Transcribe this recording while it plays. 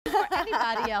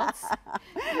anybody else.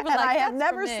 And I have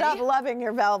never stopped loving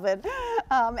your velvet.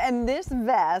 And this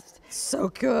vest, so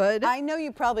good. I know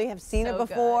you probably have seen it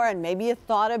before, and maybe you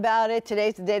thought about it.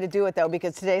 Today's the day to do it, though,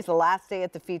 because today's the last day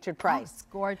at the featured price. Oh, it's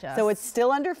gorgeous. So it's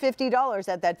still under $50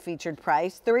 at that featured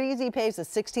price. 3 easy pays is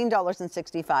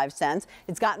 $16.65.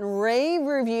 It's gotten rave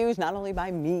reviews, not only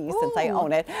by me since I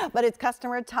own it, but it's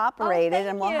customer top rated,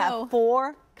 and we'll have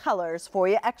 4 colors for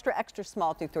you, extra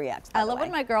small through 3X. I love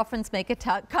when my girlfriends make it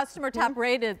customer top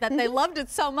rated, that they loved it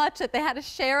so much that they had to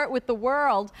share it with the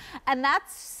world, and that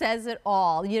says it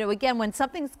all. You know, again, when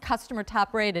something's customer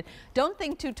top rated, don't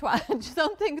think twice.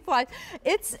 Don't think twice.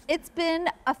 It's been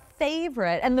a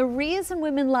favorite, and the reason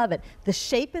women love it, the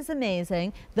shape is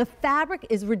amazing, the fabric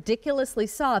is ridiculously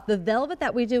soft, the velvet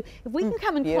that we do, if we can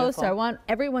come in closer, I want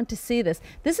everyone to see this.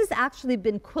 This has actually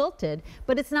been quilted,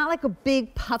 but it's not like a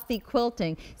big puffy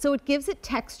quilting. So it gives it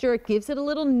texture, it gives it a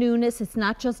little newness, it's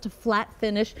not just a flat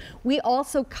finish. We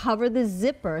also cover the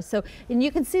zipper, so, and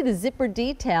you can see the zipper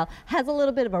detail has a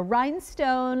little bit of a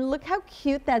rhinestone. Look how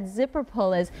cute that zipper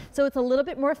pull is. So it's a little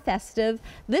bit more festive.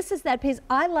 This is that piece.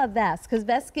 I love vests, because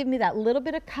vests give me that little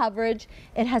bit of coverage.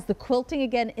 It has the quilting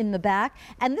again in the back,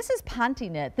 and this is Ponte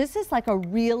knit. This is like a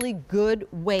really good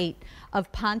weight of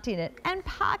Ponte knit. And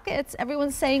pockets,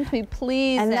 everyone's saying to me,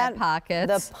 please add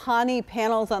pockets. The Ponte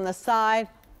panels on the side,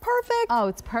 perfect. Oh,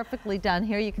 it's perfectly done.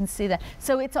 Here you can see that.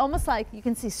 So it's almost like you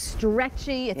can see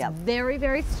stretchy. It's very,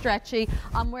 very stretchy.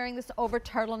 I'm wearing this over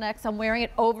turtlenecks. I'm wearing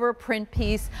it over a print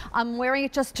piece. I'm wearing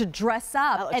it just to dress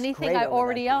up anything I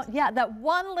already own. Yeah, that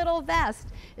one little vest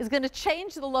is going to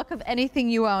change the look of anything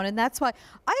you own. And that's why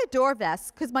I adore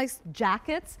vests, because my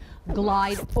jackets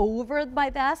glide over my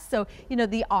vest. So, you know,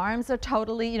 the arms are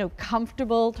totally, you know,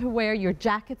 comfortable to wear your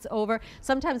jackets over.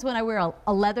 Sometimes when I wear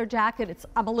a leather jacket,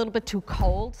 I'm a little bit too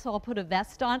cold, so I'll put a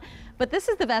vest on. But this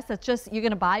is the vest that's just, you're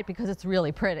going to buy it because it's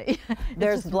really pretty.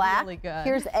 There's black. Really good.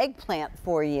 Here's eggplant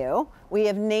for you. We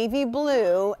have navy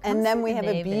blue, and then we have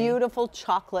a beautiful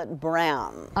chocolate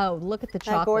brown. Oh, look at the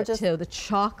chocolate too. The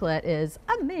chocolate is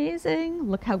amazing.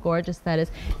 Look how gorgeous that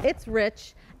is. It's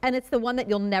rich. And it's the one that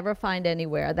you'll never find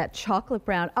anywhere, that chocolate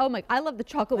brown. Oh my, I love the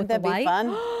chocolate with the white. Wouldn't that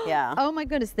be fun? Yeah. Oh my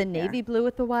goodness, the navy blue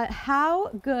with the white. How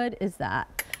good is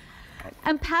that?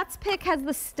 And Pat's Pick has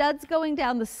the studs going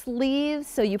down the sleeves,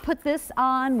 so you put this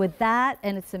on with that,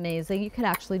 and it's amazing. You could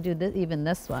actually do this, even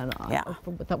this one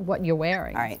with what you're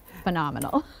wearing. All right.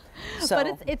 Phenomenal. So,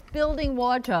 but it's building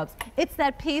wardrobes. It's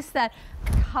that piece that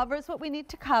covers what we need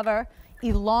to cover,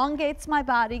 elongates my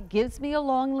body, gives me a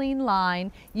long lean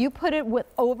line. You put it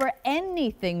over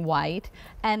anything white,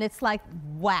 and it's like,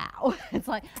 wow. It's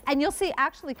like, and you'll see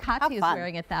actually Katya is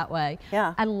wearing it that way.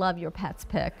 Yeah. I love your Pat's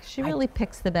Pick. She really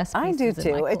picks the best pieces. I do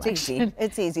too. It's easy.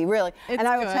 It's easy, really. And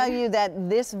I will tell you that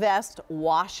this vest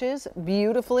washes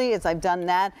beautifully, as I've done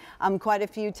that quite a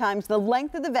few times. The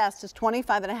length of the vest is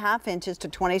 25.5 inches to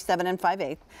 27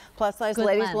 5/8. Plus size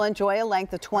ladies will enjoy a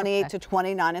length of 28 to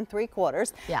 29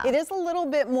 3/4. Yeah. It is a little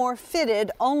bit more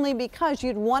fitted, only because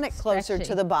you'd want it closer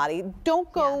to the body.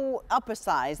 Don't go up a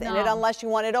size in it unless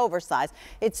you want it oversized.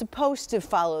 It's supposed to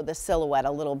follow the silhouette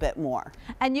a little bit more.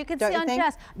 And you can see on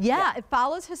Jess, it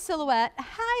follows her silhouette.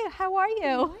 Hi, how are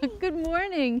you? Good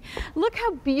morning. Look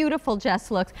how beautiful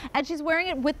Jess looks. And she's wearing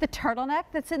it with the turtleneck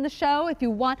that's in the show. If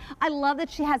you want, I love that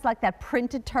she has like that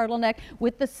printed turtleneck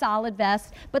with the solid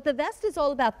vest. But the vest is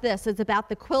all about this. It's about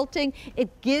the quilting.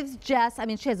 It gives Jess, I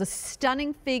mean, she has a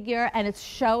stunning figure, and it's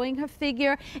showing her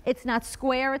figure. It's not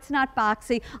square, it's not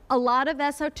boxy. A lot of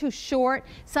vests are too short.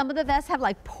 Some of the vests have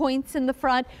like points in the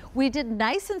front. We did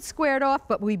nice and squared off,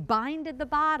 but we binded the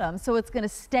bottom, so it's going to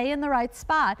stay in the right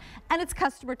spot, and it's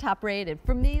customer top rated.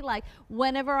 For me, like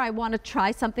whenever I want to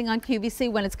try something on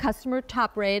QVC, when it's customer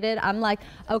top rated, I'm like,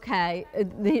 okay,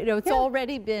 you know, it's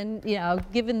already been, you know,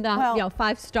 given the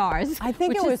 5 stars. I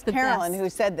think it was Carolyn who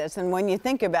said this, and when you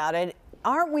think about it,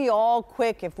 aren't we all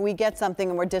quick if we get something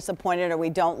and we're disappointed or we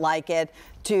don't like it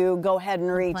to go ahead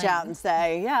and reach out and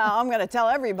say, yeah, I'm going to tell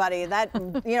everybody that,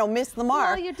 you know, missed the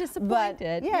mark. Well, you're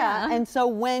disappointed. But, and so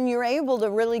when you're able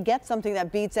to really get something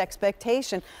that beats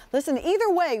expectation, listen, either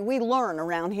way, we learn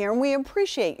around here, and we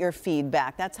appreciate your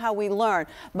feedback. That's how we learn.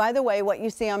 By the way, what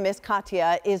you see on Miss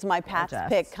Katya is my Pat's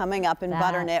Pick coming up in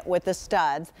butter knit with the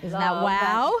studs. Isn't that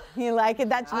wow? You like it?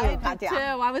 That's you, Katya. I do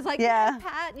too. I was like, yeah,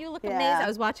 Pat, you look amazing. I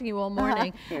was watching you all morning.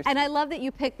 morning. And I love that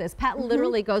you picked this. Pat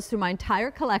literally goes through my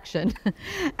entire collection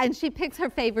and she picks her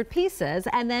favorite pieces,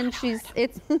 and then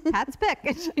it's Pat's pick,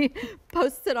 and she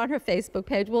posts it on her Facebook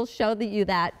page. We'll show you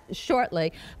that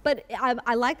shortly. But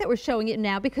I like that we're showing it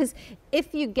now, because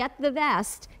if you get the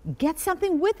vest, get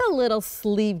something with a little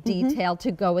sleeve detail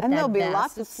to go with that vest. And there'll be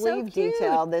lots of sleeve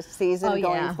detail this season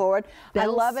going forward. I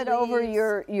love it over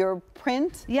your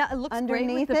print. Yeah, it looks great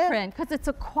with the print, because it's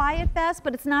a quiet vest,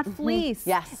 but it's not fleece.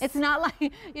 Yes. It's not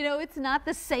like, you know, it's not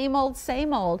the same old,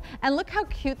 same old. And look how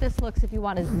cute this looks if you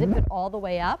want to zip it all the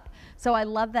way up. So I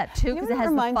love that too, because it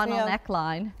has the funnel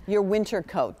neckline. Your winter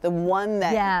coat, the one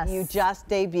that you just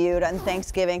debuted on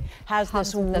Thanksgiving, has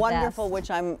this wonderful, which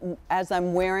as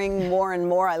I'm wearing more and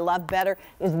more, I love better,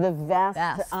 is the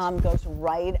vest. Goes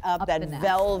right up that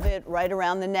velvet, right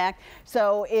around the neck.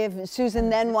 So if Susan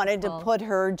then wanted to put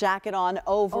her jacket on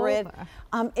over it,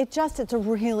 it's a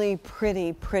really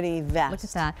pretty vest. Look at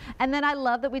that. And then I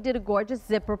love that we did a gorgeous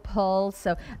zipper pull.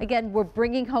 So again, we're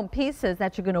bringing home pieces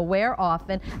that you're going to wear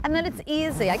often, and then it's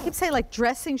easy. I keep saying, like,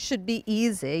 dressing should be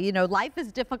easy. You know, life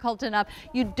is difficult enough.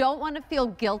 You don't want to feel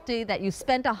guilty that you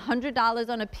spent $100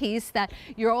 on a piece that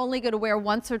you're only going to wear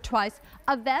once or twice.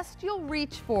 A vest you'll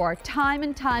reach for time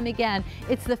and time again.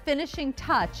 It's the finishing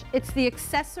touch. It's the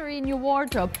accessory in your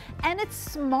wardrobe, and it's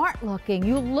smart looking.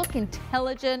 You look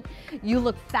intelligent. You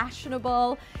look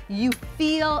fashionable. You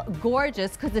feel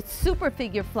gorgeous because it's super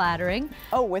figure flattering.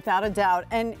 Oh, without a doubt.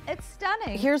 And it's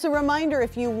stunning. Here's a reminder: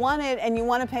 if you want it and you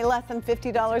want to pay less than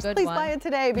 $50, please buy it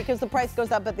today, because the price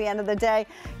goes up at the end of the day.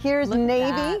 Here's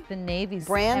navy. The navy's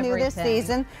brand new this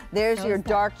season. There's your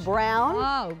dark brown.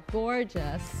 Oh,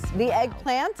 gorgeous. The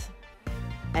eggplant.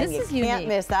 And you can't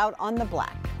miss out on the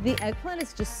black. The eggplant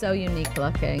is just so unique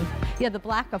looking. Yeah, the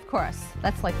black, of course.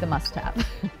 That's like the must-have.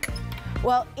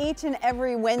 Well, each and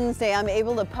every Wednesday, I'm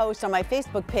able to post on my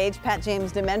Facebook page, Pat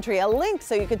James Dementri, a link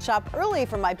so you could shop early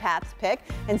for my Pat's Pick.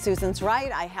 And Susan's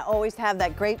right, I always have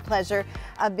that great pleasure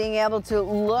of being able to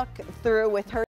look through with her